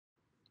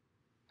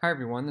Hi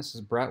everyone, this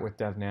is Brett with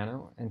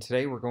DevNano, and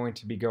today we're going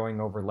to be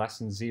going over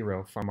Lesson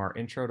 0 from our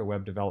Intro to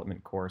Web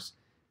Development course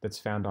that's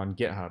found on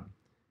GitHub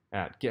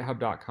at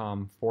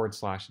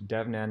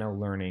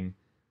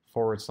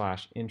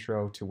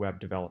github.com/devnanolearning/intro to web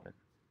development.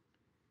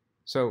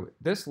 So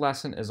this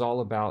lesson is all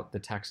about the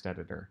text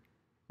editor,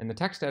 and the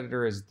text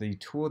editor is the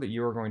tool that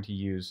you are going to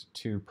use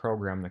to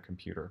program the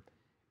computer.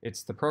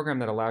 It's the program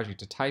that allows you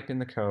to type in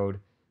the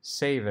code,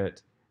 save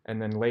it, and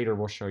then later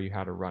we'll show you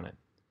how to run it.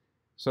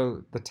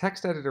 So the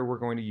text editor we're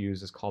going to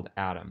use is called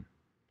Atom.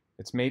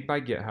 It's made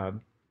by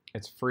GitHub.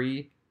 It's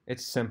free,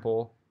 it's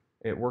simple,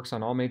 it works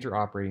on all major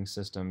operating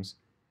systems,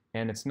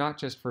 and it's not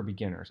just for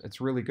beginners.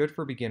 It's really good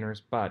for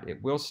beginners, but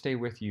it will stay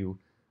with you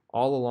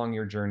all along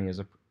your journey as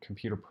a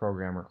computer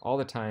programmer, all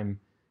the time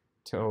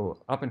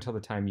up until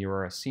the time you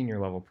are a senior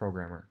level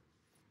programmer.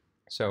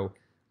 So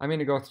I'm going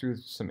to go through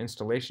some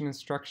installation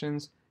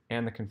instructions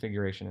and the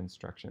configuration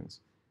instructions.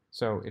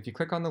 So if you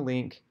click on the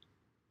link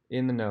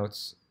in the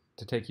notes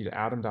to take you to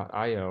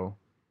atom.io,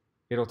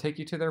 it'll take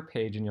you to their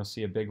page and you'll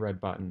see a big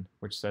red button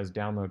which says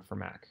download for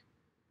Mac.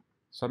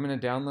 So I'm going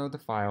to download the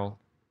file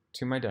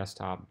to my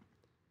desktop,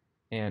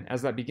 and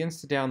as that begins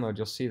to download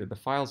you'll see that the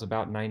file is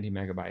about 90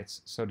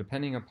 megabytes. So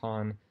depending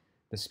upon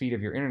the speed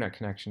of your internet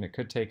connection, it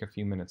could take a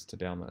few minutes to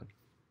download.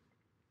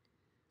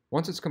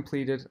 Once it's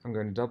completed, I'm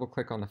going to double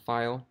click on the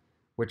file,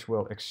 which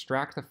will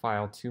extract the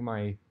file to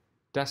my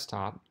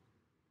desktop,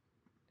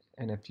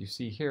 and if you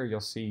see here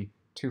you'll see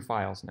two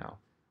files now.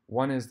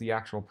 One is the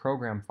actual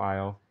program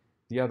file,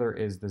 the other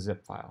is the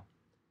zip file.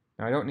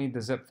 Now I don't need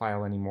the zip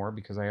file anymore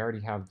because I already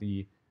have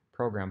the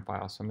program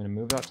file, so I'm going to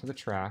move that to the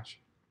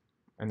trash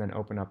and then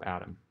open up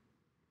Atom.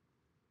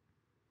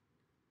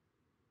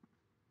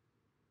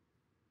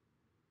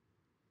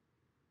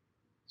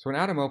 So when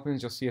Atom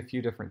opens, you'll see a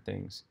few different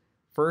things.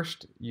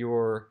 First,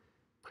 you're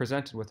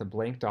presented with a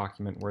blank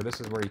document where this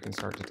is where you can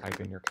start to type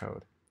in your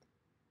code.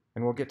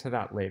 And we'll get to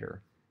that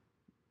later.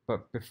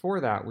 But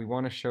before that, we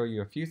want to show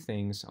you a few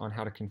things on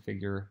how to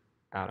configure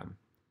Atom.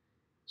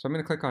 So I'm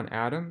going to click on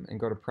Atom and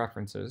go to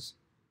Preferences,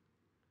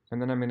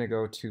 and then I'm going to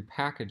go to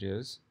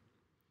Packages,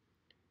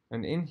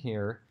 and in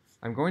here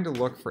I'm going to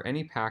look for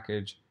any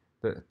package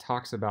that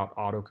talks about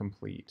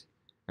autocomplete,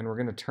 and we're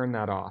going to turn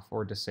that off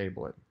or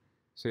disable it.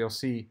 So you'll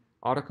see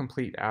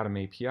autocomplete Atom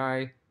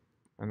API,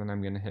 and then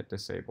I'm going to hit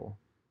disable.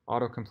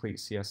 Autocomplete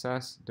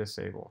CSS,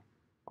 disable.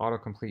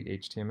 Autocomplete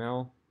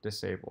HTML,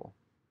 disable.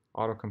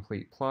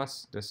 Autocomplete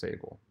plus,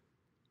 disable.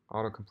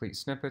 Autocomplete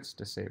snippets,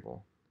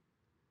 disable.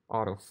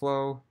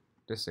 Autoflow,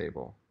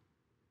 disable.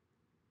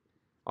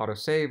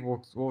 Autosave,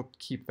 we'll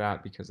keep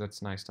that because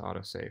that's nice to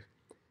autosave.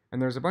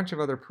 And there's a bunch of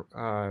other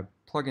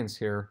plugins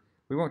here.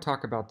 We won't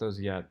talk about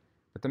those yet,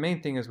 but the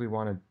main thing is we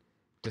want to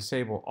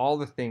disable all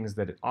the things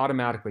that it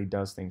automatically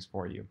does things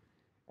for you.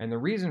 And the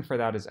reason for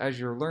that is as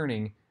you're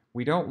learning,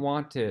 we don't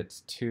want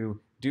it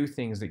to do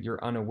things that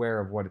you're unaware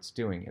of what it's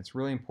doing. It's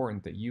really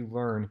important that you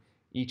learn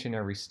each and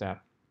every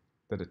step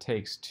that it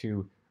takes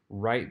to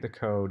write the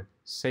code,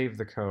 save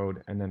the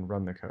code, and then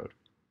run the code.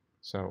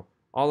 So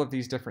all of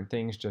these different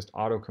things just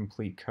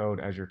autocomplete code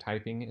as you're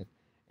typing it,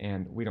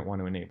 and we don't want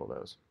to enable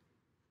those.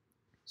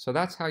 So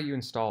that's how you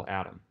install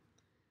Atom.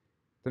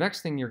 The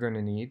next thing you're going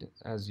to need,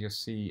 as you'll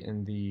see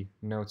in the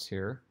notes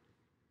here,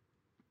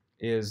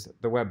 is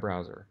the web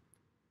browser.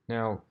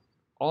 Now,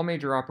 all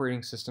major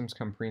operating systems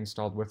come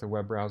pre-installed with a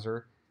web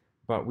browser,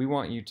 but we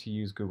want you to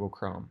use Google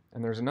Chrome.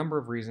 And there's a number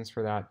of reasons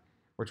for that,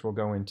 which we'll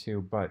go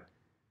into, but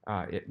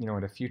at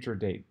a future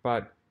date.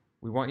 But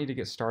we want you to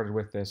get started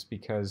with this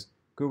because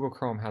Google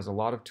Chrome has a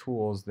lot of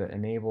tools that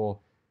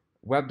enable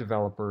web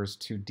developers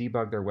to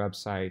debug their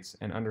websites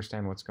and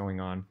understand what's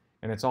going on,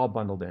 and it's all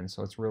bundled in,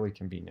 so it's really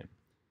convenient.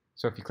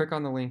 So if you click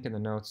on the link in the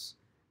notes,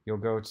 you'll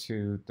go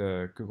to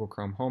the Google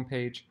Chrome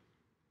homepage.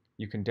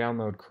 You can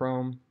download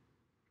Chrome.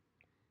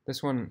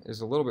 This one is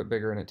a little bit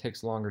bigger and it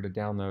takes longer to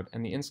download,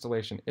 and the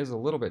installation is a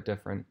little bit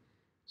different.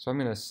 So I'm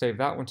going to save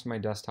that one to my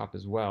desktop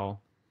as well.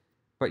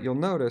 But you'll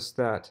notice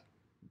that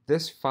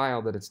this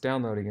file that it's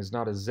downloading is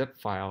not a zip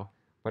file,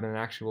 but an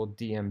actual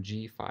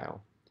DMG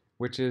file,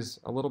 which is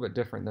a little bit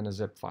different than a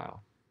zip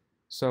file.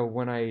 So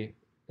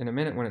in a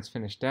minute when it's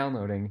finished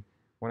downloading,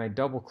 when I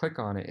double click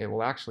on it, it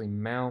will actually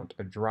mount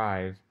a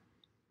drive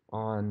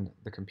on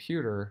the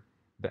computer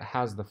that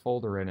has the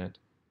folder in it,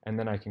 and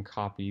then I can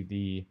copy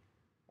the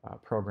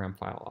program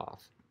file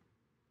off.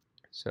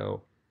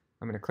 So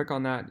I'm going to click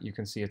on that. You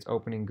can see it's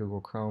opening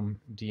Google Chrome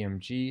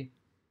DMG.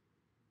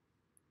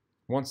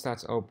 Once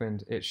that's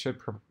opened, it should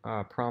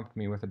prompt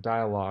me with a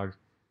dialog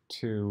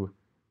to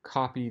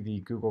copy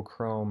the Google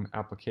Chrome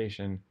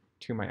application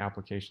to my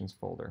applications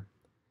folder.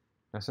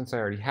 Now since I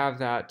already have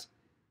that,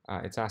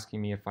 it's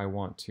asking me if I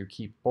want to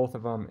keep both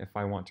of them, if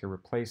I want to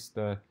replace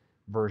the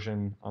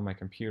version on my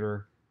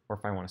computer, or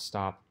if I want to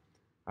stop.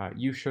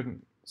 You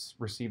shouldn't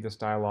receive this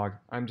dialog.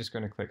 I'm just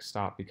going to click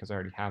stop because I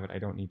already have it. I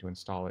don't need to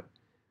install it,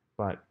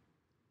 but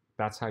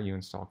that's how you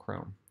install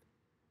Chrome.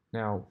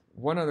 Now,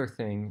 one other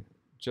thing,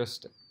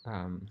 just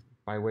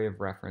by way of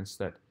reference,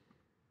 that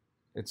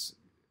it's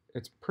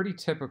pretty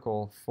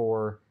typical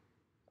for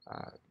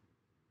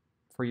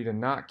for you to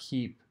not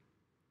keep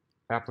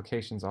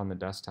applications on the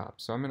desktop.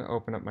 So I'm going to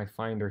open up my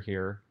Finder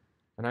here,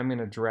 and I'm going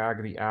to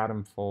drag the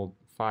Atom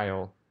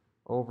file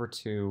over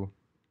to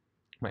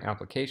my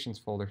applications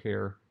folder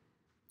here.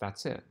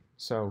 That's it.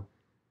 So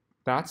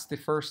that's the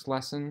first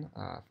lesson,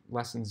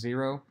 lesson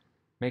 0.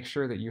 Make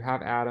sure that you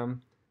have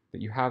Atom,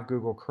 that you have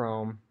Google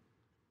Chrome,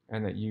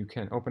 and that you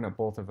can open up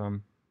both of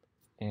them.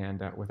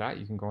 And with that,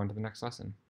 you can go on to the next lesson.